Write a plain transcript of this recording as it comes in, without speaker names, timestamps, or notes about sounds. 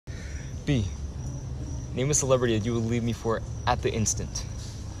B. Name a celebrity that you would leave me for at the instant.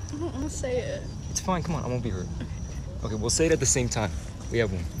 I don't want to say it. It's fine, come on, I won't be hurt. Okay, we'll say it at the same time. We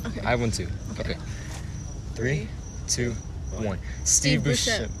have one. Okay. I have one too. Okay. 3, 2, 1. Steve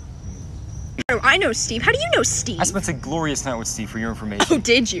Buscemi. Oh, I know Steve. How do you know Steve? I spent a glorious night with Steve for your information. Oh,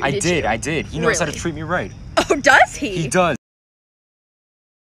 did you? I did. He knows how to Really? treat me right. Oh, does he? He does.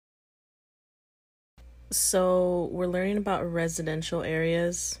 So we're learning about residential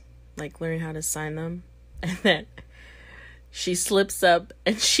areas, like learning how to sign them. And then she slips up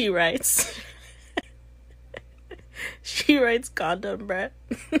and she writes, she writes condom, bruh.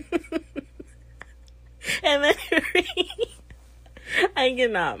 And then I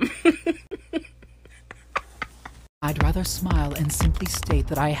cannot. I'd rather smile and simply state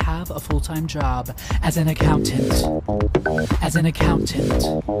that I have a full-time job as an accountant. As an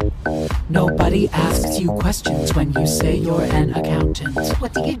accountant. Nobody asks you questions when you say you're an accountant.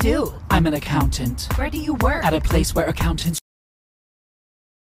 What do you do? I'm an accountant. Where do you work? At a place where accountants...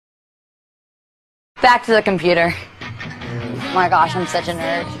 Back to the computer. Oh my gosh, I'm such a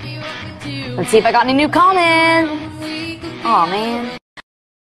nerd. Let's see if I got any new comments. Aw, man.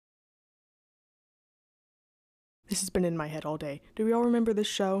 This has been in my head all day. Do we all remember this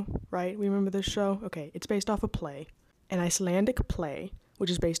show, right? We remember this show? Okay, it's based off a play, an Icelandic play, which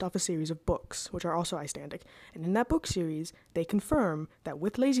is based off a series of books, which are also Icelandic. And in that book series, they confirm that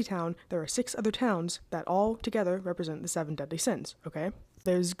with Lazy Town, there are 6 other towns that all together represent the 7 deadly sins, okay?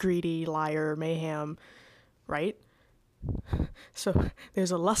 There's greedy, liar, mayhem, right? So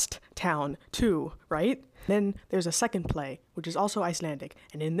there's a lust town too, right? Then there's a second play, which is also Icelandic.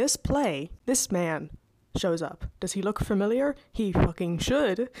 And in this play, this man shows up. Does he look familiar? He fucking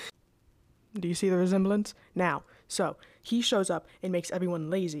should. Do you see the resemblance? Now, so he shows up and makes everyone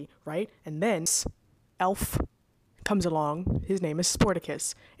lazy, right? And then elf comes along. His name is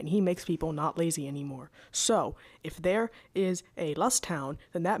Sporticus, and he makes people not lazy anymore. So if there is a lust town,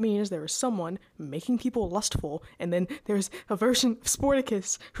 then that means there is someone making people lustful, and then there's a version of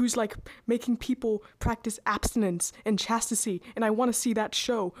Sporticus who's like making people practice abstinence and chastity, and I want to see that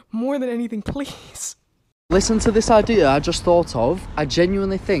show more than anything, please. Listen to this idea I just thought of. I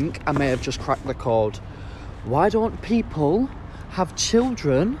genuinely think I may have just cracked the code. Why don't people have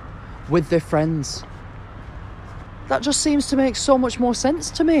children with their friends? That just seems to make so much more sense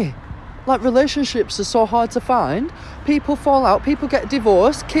to me. Like, relationships are so hard to find. People fall out, people get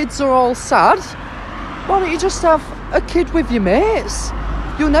divorced, kids are all sad. Why don't you just have a kid with your mates?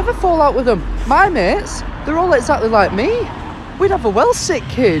 You'll never fall out with them. My mates, they're all exactly like me. We'd have a well-sick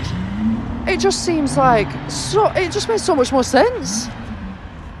kid. It just seems like, it just makes so much more sense.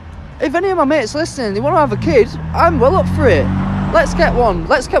 If any of my mates listening, they want to have a kid, I'm well up for it. Let's get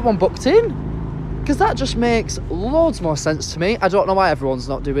one booked in. Because that just makes loads more sense to me. I don't know why everyone's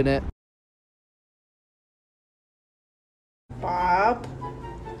not doing it. Bob,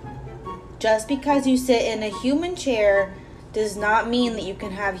 just because you sit in a human chair does not mean that you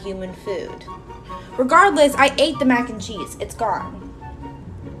can have human food. Regardless, I ate the mac and cheese. It's gone.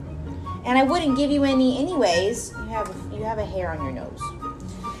 And I wouldn't give you any anyways. You have a hair on your nose.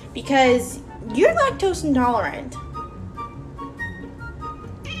 Because you're lactose intolerant.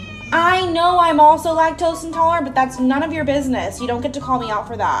 I know I'm also lactose intolerant, but that's none of your business. You don't get to call me out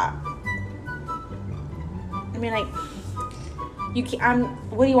for that. I mean,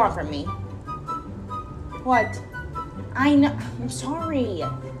 what do you want from me? What? I know, I'm sorry.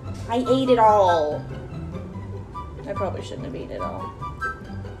 I ate it all. I probably shouldn't have eaten it all.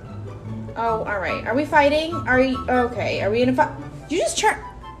 Oh, alright. Are we fighting? Okay. Are we in a fight? You just try.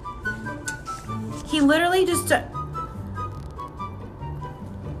 He literally just.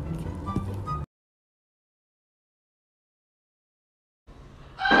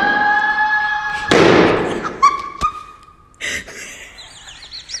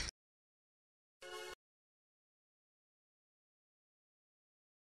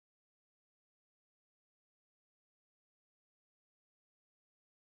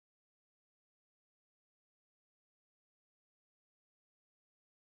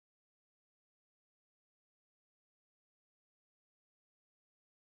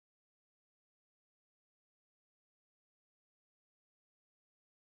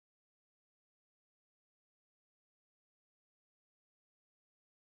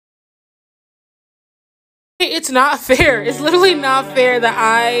 It's not fair. It's literally not fair that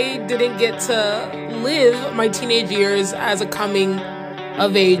I didn't get to live my teenage years as a coming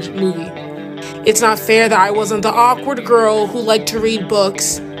of age movie. It's not fair that I wasn't the awkward girl who liked to read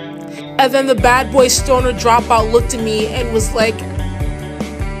books. And then the bad boy stoner dropout looked at me and was like,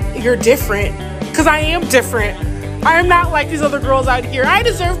 "You're different." Because I am different. I am not like these other girls out here. I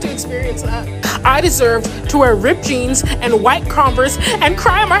deserve to experience that. I deserve to wear ripped jeans and white Converse and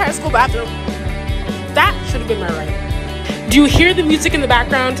cry in my high school bathroom. That should have been my right. Do you hear the music in the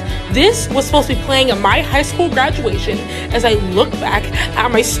background? This was supposed to be playing at my high school graduation as I looked back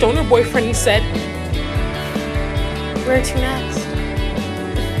at my stoner boyfriend and said, where to next?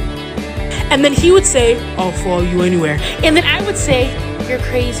 And then he would say, I'll follow you anywhere. And then I would say, you're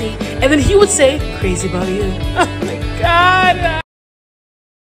crazy. And then he would say, crazy about you. Oh my God.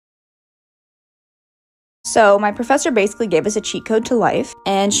 So my professor basically gave us a cheat code to life,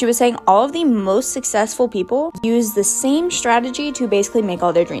 and she was saying all of the most successful people use the same strategy to basically make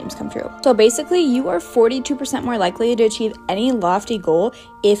all their dreams come true. So basically, you are 42% more likely to achieve any lofty goal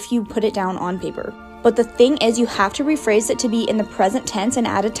if you put it down on paper. But the thing is, you have to rephrase it to be in the present tense and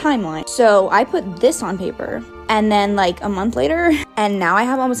add a timeline. So I put this on paper, and then like a month later, and now I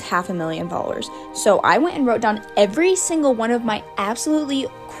have almost 500,000 followers. So I went and wrote down every single one of my absolutely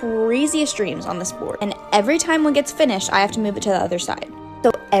craziest dreams on this board. And every time one gets finished, I have to move it to the other side.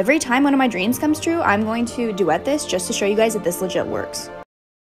 So every time one of my dreams comes true, I'm going to duet this just to show you guys that this legit works.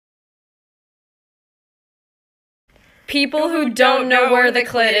 People who don't know where the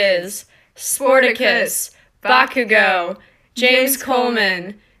clit is. Sporticus, Bakugo, James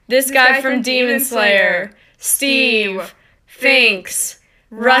Coleman, this guy from Demon Slayer, Steve, Finks,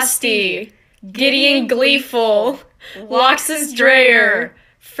 Rusty, Gideon Gleeful, Loxus Dreyer,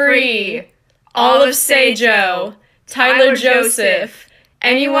 Free, Olive Seijo, Tyler Joseph,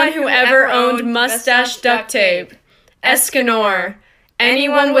 anyone who ever owned mustache duct tape, Escanor,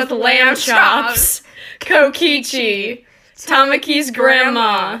 anyone with lamb chops, Kokichi, Tamaki's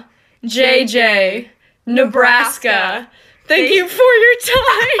grandma, JJ, Nebraska. Thank you for your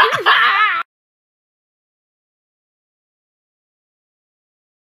time.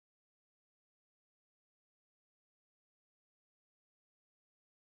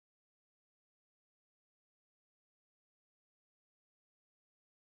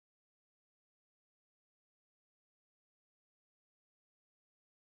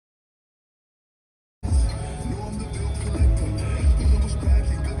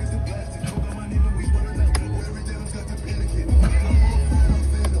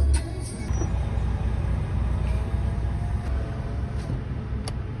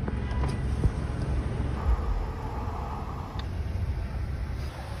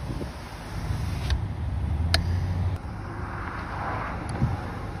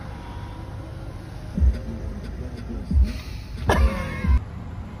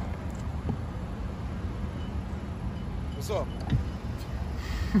 What's up?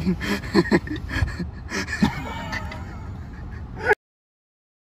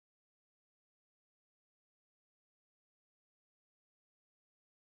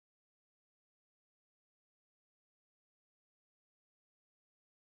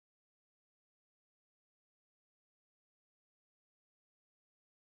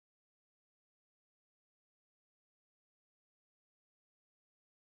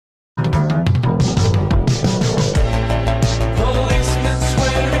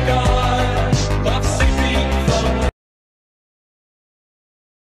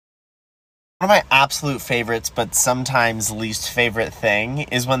 One of my absolute favorites, but sometimes least favorite thing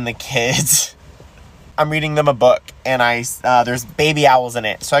is when the kids, I'm reading them a book and there's baby owls in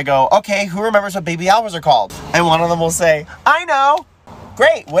it. So I go, okay, who remembers what baby owls are called? And one of them will say, I know.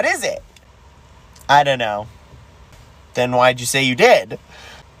 Great, what is it? I don't know. Then why'd you say you did?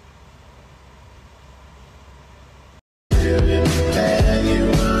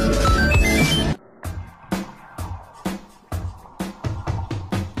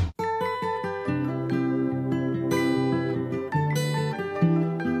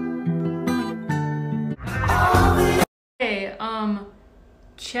 Hey,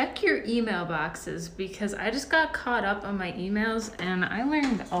 check your email boxes because I just got caught up on my emails and I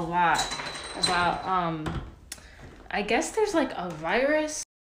learned a lot about, I guess there's like a virus.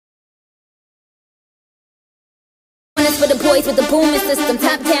 For the boys with the booming system,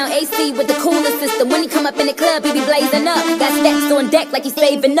 top down AC with the coolest system. When he come up in the club, he be blazing up. Got stacks on deck like he's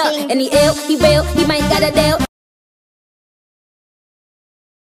saving up. And he ill, he real, he might got a deal.